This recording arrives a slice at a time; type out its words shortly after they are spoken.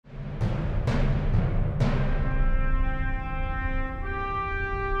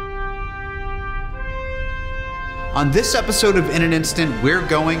On this episode of In an Instant, we're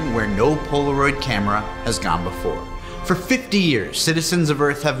going where no Polaroid camera has gone before. For 50 years, citizens of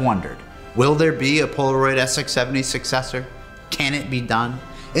Earth have wondered, will there be a Polaroid SX-70 successor? Can it be done?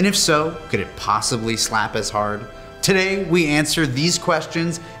 And if so, could it possibly slap as hard? Today, we answer these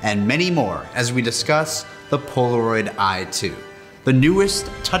questions and many more as we discuss the Polaroid I-2, the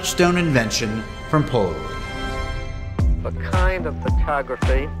newest touchstone invention from Polaroid. The kind of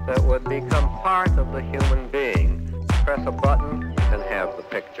photography that would become part of the human being. Press a button and have the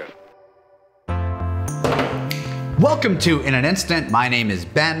picture. Welcome to In an Instant. My name is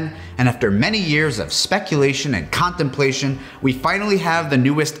Ben, and after many years of speculation and contemplation, we finally have the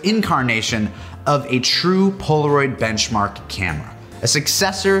newest incarnation of a true Polaroid benchmark camera. A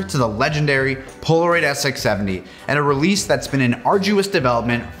successor to the legendary Polaroid SX-70, and a release that's been in arduous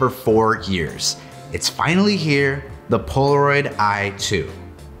development for 4 years. It's finally here, the Polaroid I-2.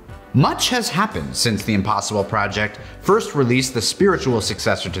 Much has happened since the Impossible Project first released the spiritual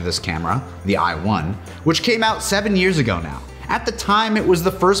successor to this camera, the I-1, which came out 7 years ago now. At the time, it was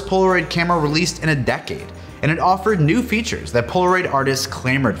the first Polaroid camera released in a decade, and it offered new features that Polaroid artists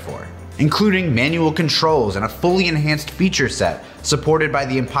clamored for, including manual controls and a fully enhanced feature set supported by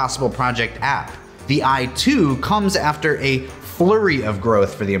the Impossible Project app. The I-2 comes after a flurry of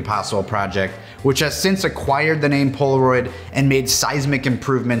growth for the Impossible Project, which has since acquired the name Polaroid and made seismic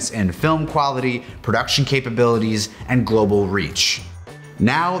improvements in film quality, production capabilities, and global reach.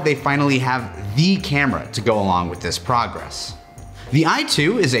 Now they finally have the camera to go along with this progress. The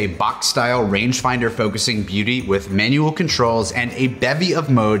I-2 is a box-style rangefinder focusing beauty with manual controls and a bevy of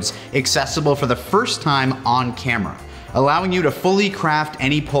modes accessible for the first time on camera, allowing you to fully craft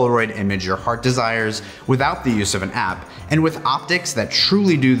any Polaroid image your heart desires without the use of an app, and with optics that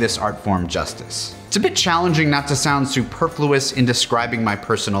truly do this art form justice. It's a bit challenging not to sound superfluous in describing my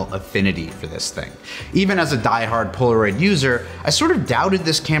personal affinity for this thing. Even as a die-hard Polaroid user, I sort of doubted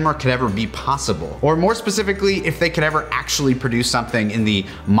this camera could ever be possible, or more specifically, if they could ever actually produce something in the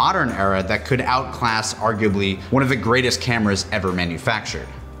modern era that could outclass arguably one of the greatest cameras ever manufactured.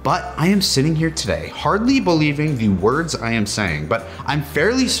 But I am sitting here today, hardly believing the words I am saying, but I'm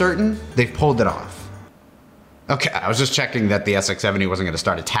fairly certain they've pulled it off. Okay, I was just checking that the SX-70 wasn't gonna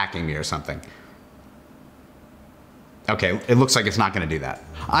start attacking me or something. Okay, it looks like it's not gonna do that.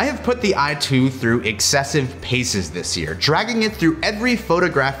 I have put the I-2 through excessive paces this year, dragging it through every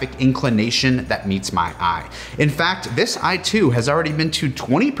photographic inclination that meets my eye. In fact, this I-2 has already been to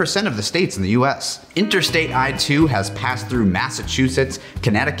 20% of the states in the US. Interstate I-2 has passed through Massachusetts,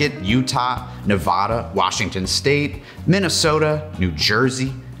 Connecticut, Utah, Nevada, Washington State, Minnesota, New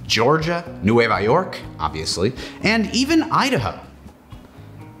Jersey, Georgia, Nueva York, obviously, and even Idaho.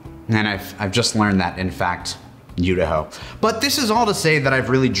 And I've just learned that, in fact, Idaho. But this is all to say that I've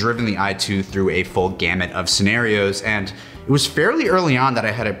really driven the I-2 through a full gamut of scenarios, and it was fairly early on that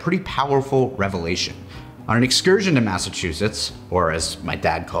I had a pretty powerful revelation. On an excursion to Massachusetts, or as my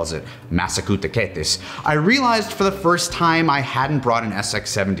dad calls it, Massachusetts, I realized for the first time I hadn't brought an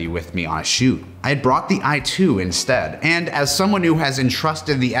SX-70 with me on a shoot. I had brought the I-2 instead, and as someone who has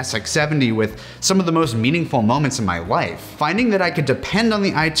entrusted the SX-70 with some of the most meaningful moments in my life, finding that I could depend on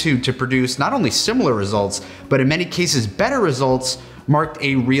the I-2 to produce not only similar results, but in many cases better results, marked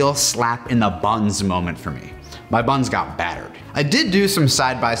a real slap in the buns moment for me. My buns got battered. I did do some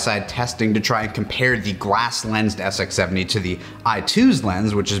side-by-side testing to try and compare the glass-lensed SX-70 to the I-2's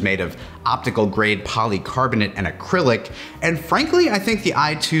lens, which is made of optical-grade polycarbonate and acrylic, and frankly, I think the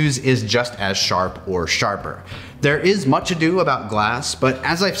I-2's is just as sharp or sharper. There is much ado about glass, but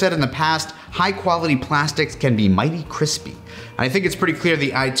as I've said in the past, high-quality plastics can be mighty crispy. And I think it's pretty clear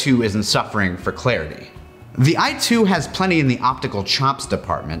the I-2 isn't suffering for clarity. The I-2 has plenty in the optical chops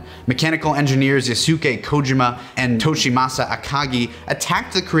department. Mechanical engineers Yasuke Kojima and Toshimasa Akagi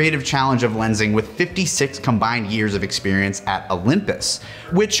attacked the creative challenge of lensing with 56 combined years of experience at Olympus,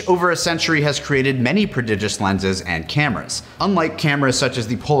 which over a century has created many prodigious lenses and cameras. Unlike cameras such as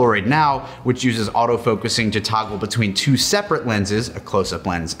the Polaroid now, which uses autofocusing to toggle between two separate lenses, a close-up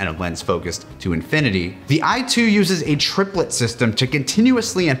lens and a lens focused to infinity, the I-2 uses a triplet system to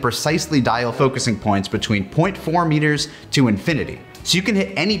continuously and precisely dial focusing points between 0.4 meters to infinity. So you can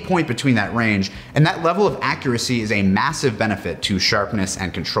hit any point between that range, and that level of accuracy is a massive benefit to sharpness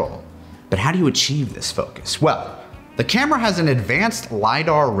and control. But how do you achieve this focus? Well, the camera has an advanced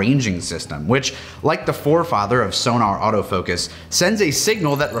LiDAR ranging system, which, like the forefather of sonar autofocus, sends a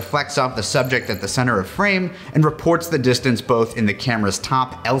signal that reflects off the subject at the center of frame and reports the distance both in the camera's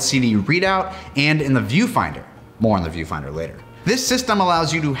top LCD readout and in the viewfinder. More on the viewfinder later. This system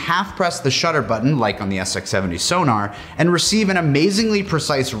allows you to half press the shutter button like on the SX-70 sonar and receive an amazingly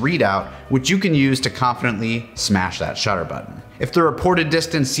precise readout which you can use to confidently smash that shutter button. If the reported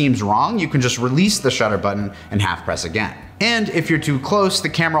distance seems wrong, you can just release the shutter button and half press again. And if you're too close, the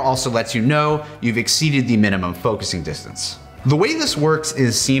camera also lets you know you've exceeded the minimum focusing distance. The way this works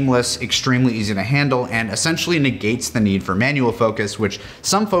is seamless, extremely easy to handle, and essentially negates the need for manual focus, which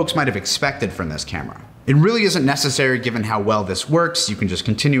some folks might have expected from this camera. It really isn't necessary given how well this works. You can just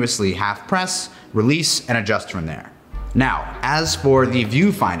continuously half press, release, and adjust from there. Now, as for the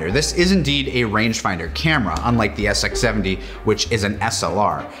viewfinder, this is indeed a rangefinder camera, unlike the SX-70, which is an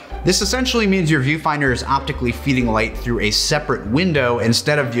SLR. This essentially means your viewfinder is optically feeding light through a separate window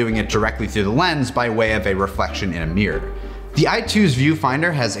instead of viewing it directly through the lens by way of a reflection in a mirror. The i2's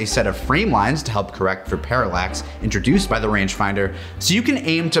viewfinder has a set of frame lines to help correct for parallax introduced by the rangefinder, so you can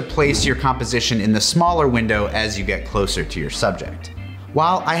aim to place your composition in the smaller window as you get closer to your subject.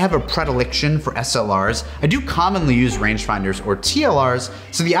 While I have a predilection for SLRs, I do commonly use rangefinders or TLRs,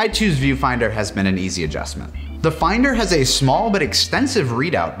 so the i2's viewfinder has been an easy adjustment. The finder has a small but extensive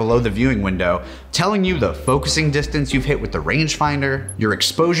readout below the viewing window, telling you the focusing distance you've hit with the rangefinder, your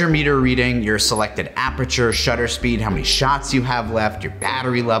exposure meter reading, your selected aperture, shutter speed, how many shots you have left, your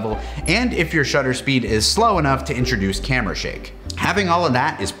battery level, and if your shutter speed is slow enough to introduce camera shake. Having all of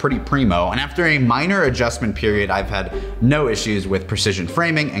that is pretty primo, and after a minor adjustment period, I've had no issues with precision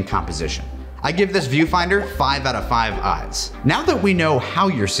framing and composition. I give this viewfinder 5 out of 5 eyes. Now that we know how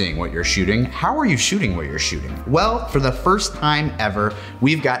you're seeing what you're shooting, how are you shooting what you're shooting? Well, for the first time ever,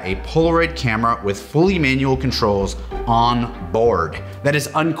 we've got a Polaroid camera with fully manual controls on board. That is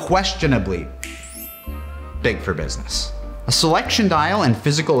unquestionably big for business. A selection dial and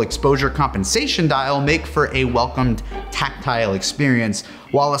physical exposure compensation dial make for a welcomed tactile experience,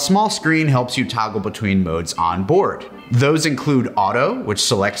 while a small screen helps you toggle between modes on board. Those include auto, which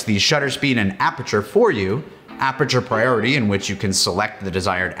selects the shutter speed and aperture for you, aperture priority, in which you can select the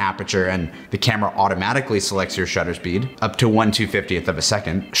desired aperture and the camera automatically selects your shutter speed up to 1/250th of a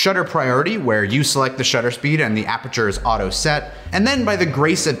second, shutter priority, where you select the shutter speed and the aperture is auto set, and then by the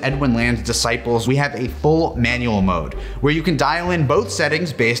grace of Edwin Land's disciples, we have a full manual mode, where you can dial in both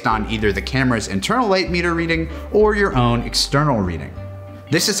settings based on either the camera's internal light meter reading or your own external reading.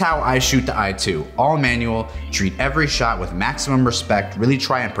 This is how I shoot the i2, all manual, treat every shot with maximum respect, really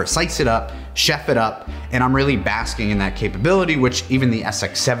try and precise it up, chef it up, and I'm really basking in that capability, which even the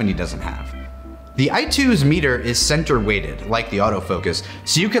SX-70 doesn't have. The i2's meter is center weighted, like the autofocus,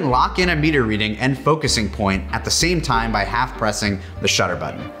 so you can lock in a meter reading and focusing point at the same time by half pressing the shutter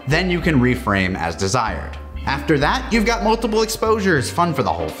button. Then you can reframe as desired. After that, you've got multiple exposures, fun for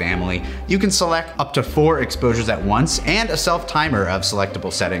the whole family. You can select up to 4 exposures at once and a self-timer of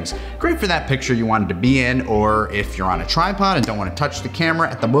selectable settings. Great for that picture you wanted to be in, or if you're on a tripod and don't want to touch the camera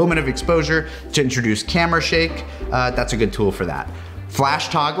at the moment of exposure to introduce camera shake, that's a good tool for that. Flash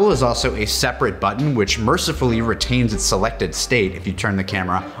toggle is also a separate button which mercifully retains its selected state if you turn the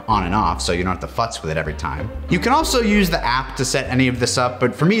camera on and off, so you don't have to futz with it every time. You can also use the app to set any of this up,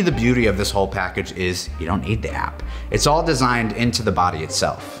 but for me the beauty of this whole package is you don't need the app. It's all designed into the body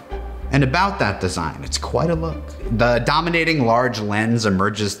itself. And about that design, it's quite a look. The dominating large lens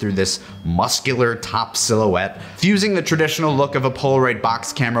emerges through this muscular top silhouette, fusing the traditional look of a Polaroid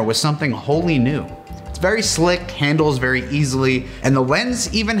box camera with something wholly new. Very slick, handles very easily, and the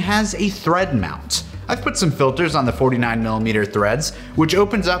lens even has a thread mount. I've put some filters on the 49mm threads, which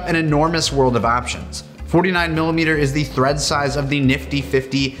opens up an enormous world of options. 49mm is the thread size of the nifty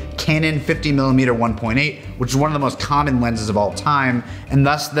 50 Canon 50mm 1.8, which is one of the most common lenses of all time, and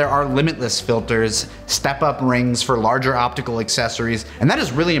thus there are limitless filters, step-up rings for larger optical accessories, and that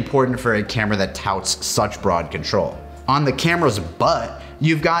is really important for a camera that touts such broad control. On the camera's butt,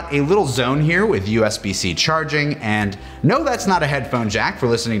 you've got a little zone here with USB-C charging, and no, that's not a headphone jack for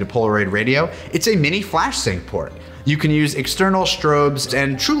listening to Polaroid radio, it's a mini flash sync port. You can use external strobes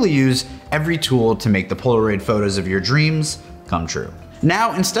and truly use every tool to make the Polaroid photos of your dreams come true.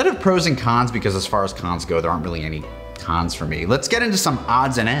 Now, instead of pros and cons, because as far as cons go, there aren't really any cons for me, let's get into some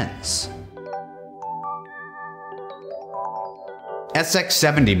odds and ends.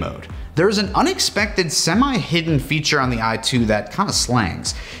 SX-70 mode. There is an unexpected semi-hidden feature on the i2 that kind of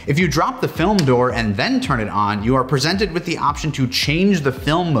slangs. If you drop the film door and then turn it on, you are presented with the option to change the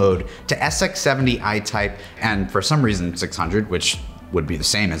film mode to SX-70 I-type and for some reason 600, which would be the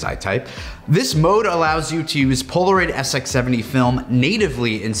same as I-type. This mode allows you to use Polaroid SX-70 film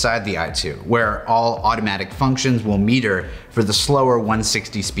natively inside the i2, where all automatic functions will meter for the slower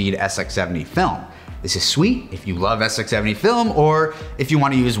 160 speed SX-70 film. This is sweet if you love SX-70 film or if you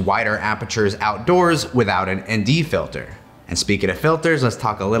want to use wider apertures outdoors without an ND filter. And speaking of filters, let's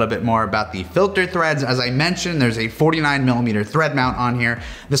talk a little bit more about the filter threads. As I mentioned, there's a 49mm thread mount on here.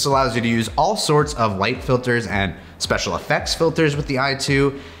 This allows you to use all sorts of light filters and special effects filters with the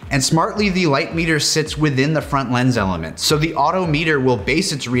i2. And smartly, the light meter sits within the front lens element, so the auto meter will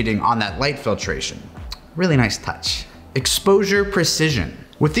base its reading on that light filtration. Really nice touch. Exposure precision.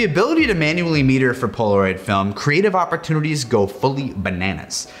 With the ability to manually meter for Polaroid film, creative opportunities go fully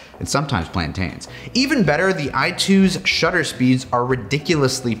bananas, and sometimes plantains. Even better, the i2's shutter speeds are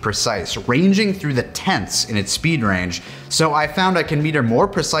ridiculously precise, ranging through the tenths in its speed range, so I found I can meter more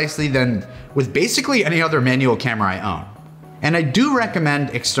precisely than with basically any other manual camera I own. And I do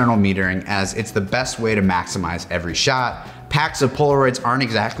recommend external metering, as it's the best way to maximize every shot. Packs of Polaroids aren't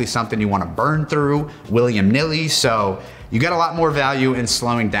exactly something you want to burn through willy-nilly, so you get a lot more value in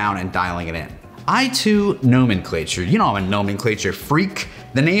slowing down and dialing it in. i2 Nomenclature. You know I'm a nomenclature freak.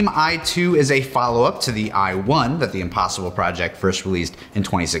 The name i2 is a follow-up to the i1 that the Impossible Project first released in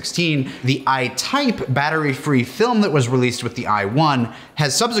 2016. The I-type battery-free film that was released with the i1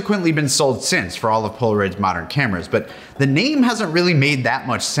 has subsequently been sold since for all of Polaroid's modern cameras, but the name hasn't really made that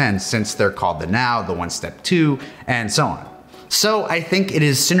much sense since they're called the Now, the 1-Step 2, and so on. So I think it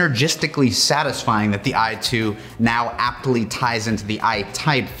is synergistically satisfying that the i2 now aptly ties into the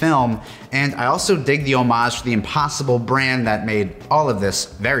I-type film, and I also dig the homage to the Impossible brand that made all of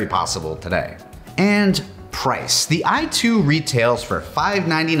this very possible today. And price. The i2 retails for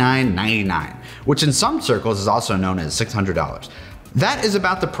 $599.99, which in some circles is also known as $600. That is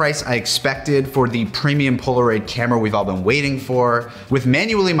about the price I expected for the premium Polaroid camera we've all been waiting for, with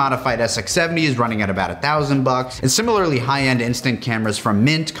manually modified SX-70s running at about $1,000, and similarly high-end instant cameras from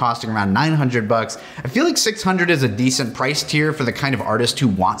Mint costing around $900. I feel like $600 is a decent price tier for the kind of artist who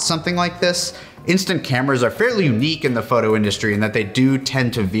wants something like this. Instant cameras are fairly unique in the photo industry in that they do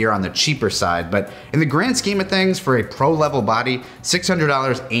tend to veer on the cheaper side, but in the grand scheme of things, for a pro-level body,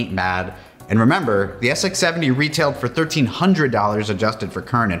 $600 ain't bad. And remember, the SX-70 retailed for $1,300 adjusted for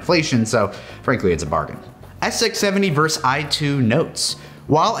current inflation, so frankly, it's a bargain. SX-70 versus i2 notes.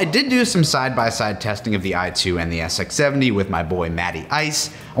 While I did do some side-by-side testing of the i2 and the SX-70 with my boy Matty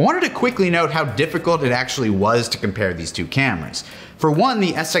Ice, I wanted to quickly note how difficult it actually was to compare these two cameras. For one,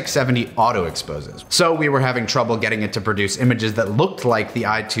 the SX-70 auto-exposes, so we were having trouble getting it to produce images that looked like the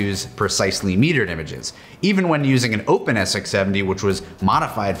i2's precisely metered images, even when using an open SX-70 which was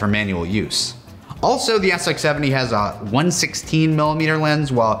modified for manual use. Also, the SX-70 has a 116mm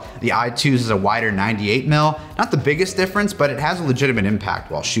lens, while the i2's is a wider 98mm. Not the biggest difference, but it has a legitimate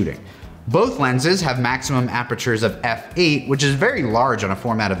impact while shooting. Both lenses have maximum apertures of f8, which is very large on a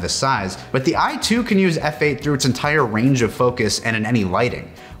format of this size, but the i2 can use f8 through its entire range of focus and in any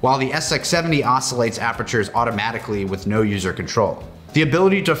lighting, while the SX-70 oscillates apertures automatically with no user control. The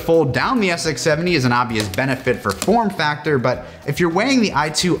ability to fold down the SX-70 is an obvious benefit for form factor, but if you're weighing the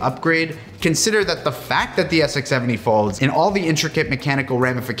i2 upgrade, consider that the fact that the SX-70 folds and all the intricate mechanical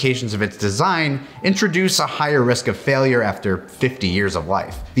ramifications of its design introduce a higher risk of failure after 50 years of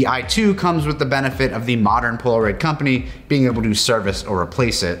life. The i2 comes with the benefit of the modern Polaroid company being able to service or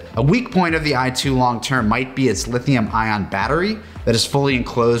replace it. A weak point of the i2 long term might be its lithium-ion battery that is fully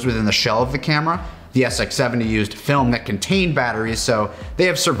enclosed within the shell of the camera. The SX-70 used film that contained batteries, so they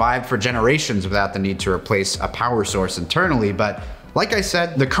have survived for generations without the need to replace a power source internally, but like I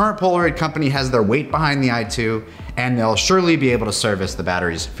said, the current Polaroid company has their weight behind the i2, and they'll surely be able to service the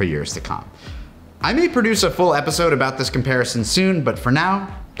batteries for years to come. I may produce a full episode about this comparison soon, but for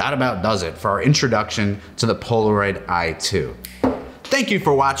now, that about does it for our introduction to the Polaroid i2. Thank you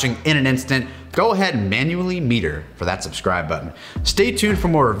for watching in an instant. Go ahead and manually meter for that subscribe button. Stay tuned for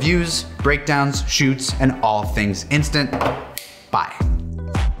more reviews, breakdowns, shoots, and all things instant. Bye.